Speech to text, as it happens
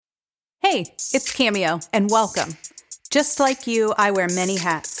Hey, it's Cameo, and welcome. Just like you, I wear many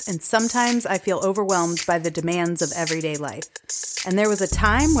hats, and sometimes I feel overwhelmed by the demands of everyday life. And there was a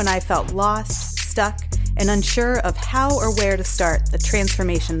time when I felt lost, stuck, and unsure of how or where to start the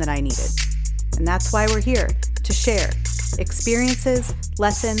transformation that I needed. And that's why we're here, to share experiences,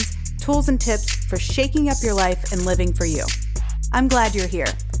 lessons, tools, and tips for shaking up your life and living for you. I'm glad you're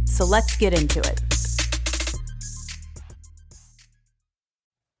here, so let's get into it.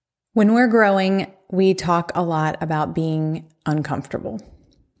 When we're growing, we talk a lot about being uncomfortable.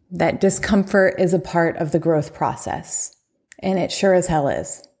 That discomfort is a part of the growth process, and it sure as hell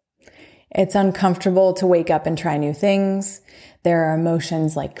is. It's uncomfortable to wake up and try new things. There are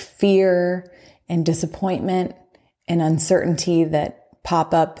emotions like fear and disappointment and uncertainty that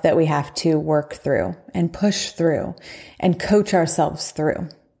pop up that we have to work through and push through and coach ourselves through.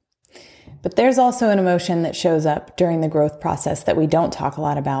 But there's also an emotion that shows up during the growth process that we don't talk a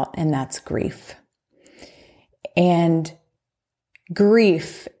lot about, and that's grief. And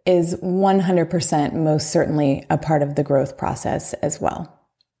grief is 100% most certainly a part of the growth process as well.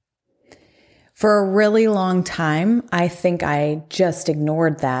 For a really long time, I think I just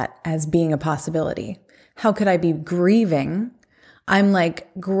ignored that as being a possibility. How could I be grieving? I'm like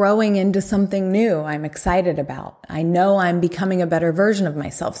growing into something new I'm excited about. I know I'm becoming a better version of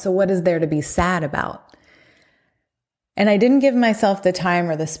myself. So what is there to be sad about? And I didn't give myself the time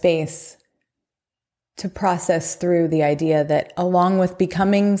or the space to process through the idea that along with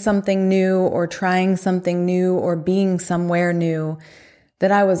becoming something new or trying something new or being somewhere new,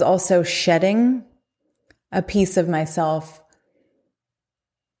 that I was also shedding a piece of myself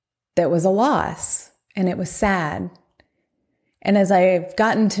that was a loss, and it was sad. And as I've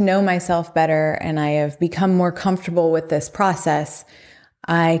gotten to know myself better and I have become more comfortable with this process,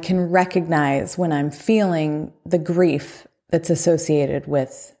 I can recognize when I'm feeling the grief that's associated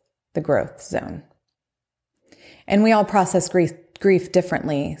with the growth zone. And we all process grief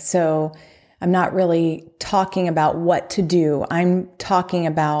differently. So I'm not really talking about what to do. I'm talking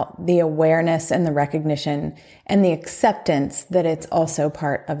about the awareness and the recognition and the acceptance that it's also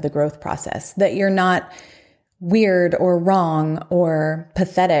part of the growth process, that you're not weird or wrong or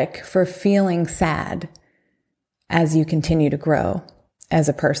pathetic for feeling sad as you continue to grow as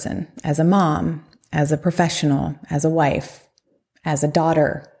a person, as a mom, as a professional, as a wife, as a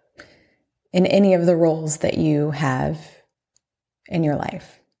daughter, in any of the roles that you have in your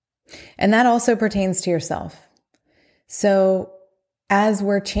life. And that also pertains to yourself. So as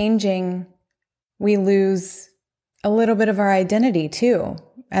we're changing, we lose a little bit of our identity too.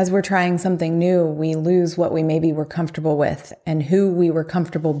 As we're trying something new, we lose what we maybe were comfortable with and who we were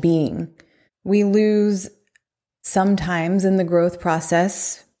comfortable being. We lose sometimes in the growth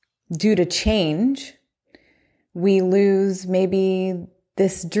process due to change. We lose maybe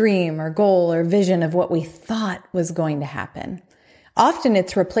this dream or goal or vision of what we thought was going to happen. Often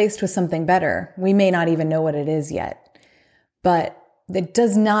it's replaced with something better. We may not even know what it is yet, but it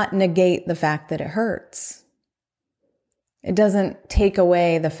does not negate the fact that it hurts. It doesn't take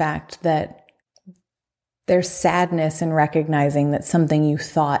away the fact that there's sadness in recognizing that something you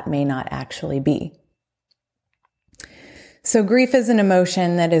thought may not actually be. So grief is an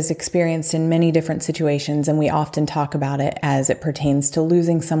emotion that is experienced in many different situations, and we often talk about it as it pertains to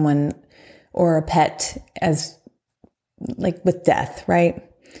losing someone or a pet, as like with death, right?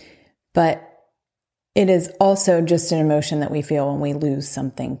 But it is also just an emotion that we feel when we lose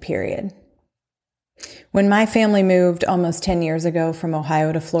something, period. When my family moved almost 10 years ago from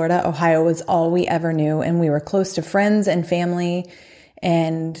Ohio to Florida, Ohio was all we ever knew, and we were close to friends and family,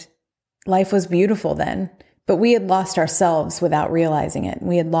 and life was beautiful then. But we had lost ourselves without realizing it.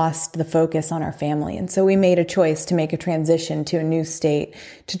 We had lost the focus on our family. And so we made a choice to make a transition to a new state,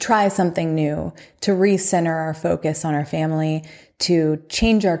 to try something new, to recenter our focus on our family, to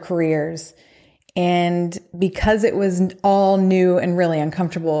change our careers. And because it was all new and really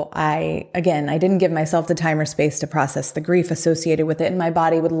uncomfortable, I didn't give myself the time or space to process the grief associated with it. And my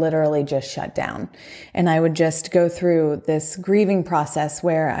body would literally just shut down. And I would just go through this grieving process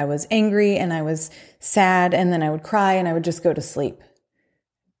where I was angry and I was sad, and then I would cry and I would just go to sleep.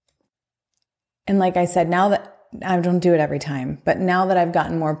 And like I said, now that I don't do it every time, but now that I've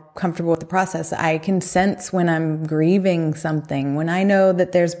gotten more comfortable with the process, I can sense when I'm grieving something. When I know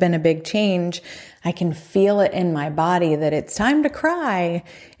that there's been a big change, I can feel it in my body that it's time to cry.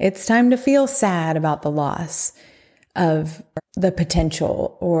 It's time to feel sad about the loss of the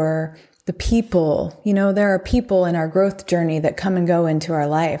potential or the people. You know, there are people in our growth journey that come and go into our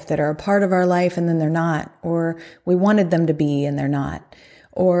life, that are a part of our life and then they're not, or we wanted them to be and they're not,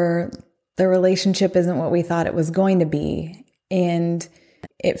 or the relationship isn't what we thought it was going to be. And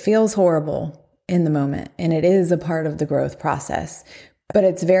It feels horrible in the moment, and it is a part of the growth process. But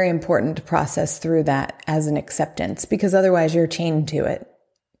it's very important to process through that as an acceptance, because otherwise you're chained to it.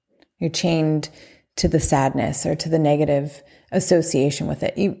 You're chained to the sadness or to the negative association with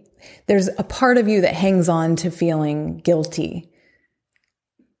it. There's a part of you that hangs on to feeling guilty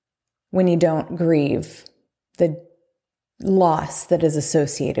when you don't grieve the loss that is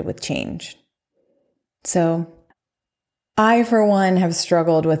associated with change. So I, for one, have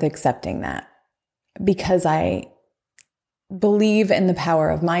struggled with accepting that because I believe in the power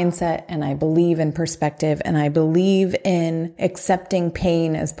of mindset, and I believe in perspective, and I believe in accepting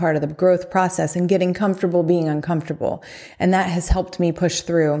pain as part of the growth process and getting comfortable being uncomfortable. And that has helped me push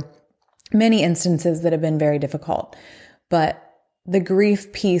through many instances that have been very difficult. But the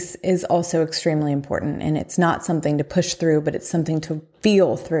grief piece is also extremely important, and it's not something to push through, but it's something to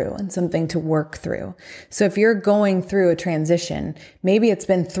feel through and something to work through. So if you're going through a transition, maybe it's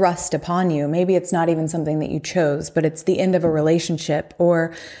been thrust upon you, maybe it's not even something that you chose, but it's the end of a relationship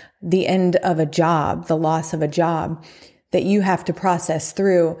or the end of a job, the loss of a job that you have to process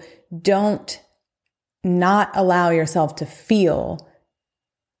through. Don't not allow yourself to feel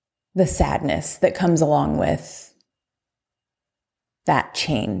the sadness that comes along with that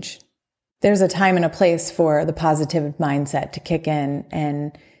change. There's a time and a place for the positive mindset to kick in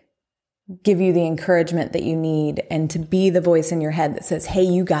and give you the encouragement that you need and to be the voice in your head that says, hey,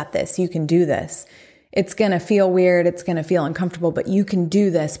 you got this. You can do this. It's going to feel weird. It's going to feel uncomfortable, but you can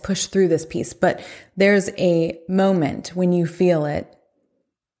do this. Push through this piece. But there's a moment when you feel it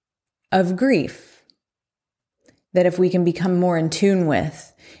of grief that if we can become more in tune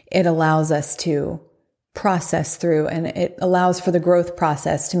with, it allows us to process through, and it allows for the growth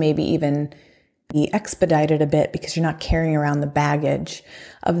process to maybe even be expedited a bit because you're not carrying around the baggage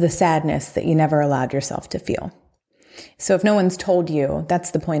of the sadness that you never allowed yourself to feel. So if no one's told you,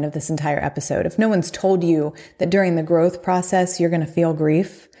 that's the point of this entire episode. If no one's told you that during the growth process, you're going to feel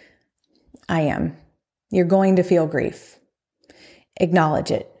grief, I am. You're going to feel grief.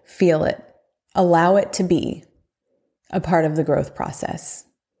 Acknowledge it, feel it, allow it to be a part of the growth process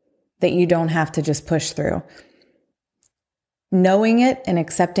that you don't have to just push through. Knowing it and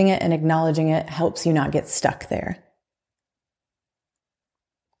accepting it and acknowledging it helps you not get stuck there.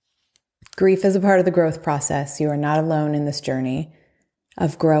 Grief is a part of the growth process. You are not alone in this journey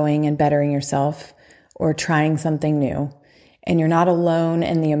of growing and bettering yourself or trying something new. And you're not alone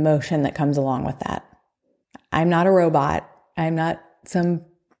in the emotion that comes along with that. I'm not a robot. I'm not some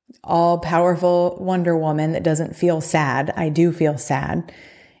all-powerful Wonder Woman that doesn't feel sad. I do feel sad.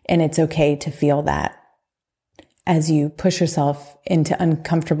 And it's okay to feel that as you push yourself into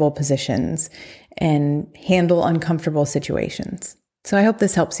uncomfortable positions and handle uncomfortable situations. So I hope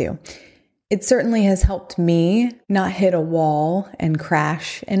this helps you. It certainly has helped me not hit a wall and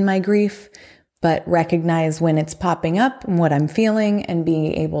crash in my grief, but recognize when it's popping up and what I'm feeling and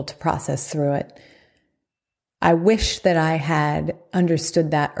being able to process through it. I wish that I had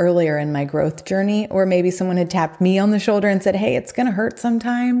understood that earlier in my growth journey, or maybe someone had tapped me on the shoulder and said, hey, it's going to hurt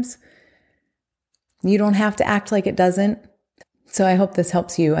sometimes. You don't have to act like it doesn't. So I hope this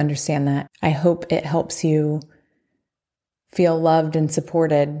helps you understand that. I hope it helps you feel loved and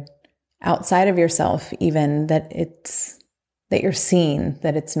supported outside of yourself, even that you're seen,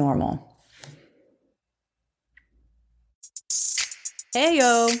 that it's normal. Hey,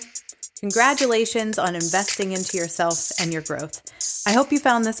 yo. Congratulations on investing into yourself and your growth. I hope you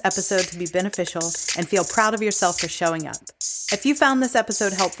found this episode to be beneficial and feel proud of yourself for showing up. If you found this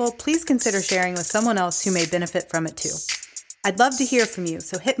episode helpful, please consider sharing with someone else who may benefit from it too. I'd love to hear from you,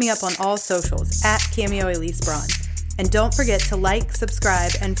 so hit me up on all socials at Cameo Elise Braun. And don't forget to like,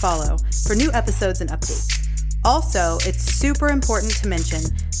 subscribe, and follow for new episodes and updates. Also, it's super important to mention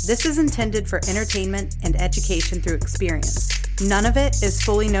this is intended for entertainment and education through experience. None of it is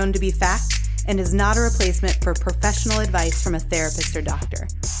fully known to be fact and is not a replacement for professional advice from a therapist or doctor.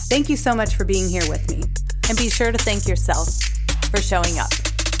 Thank you so much for being here with me. And be sure to thank yourself for showing up.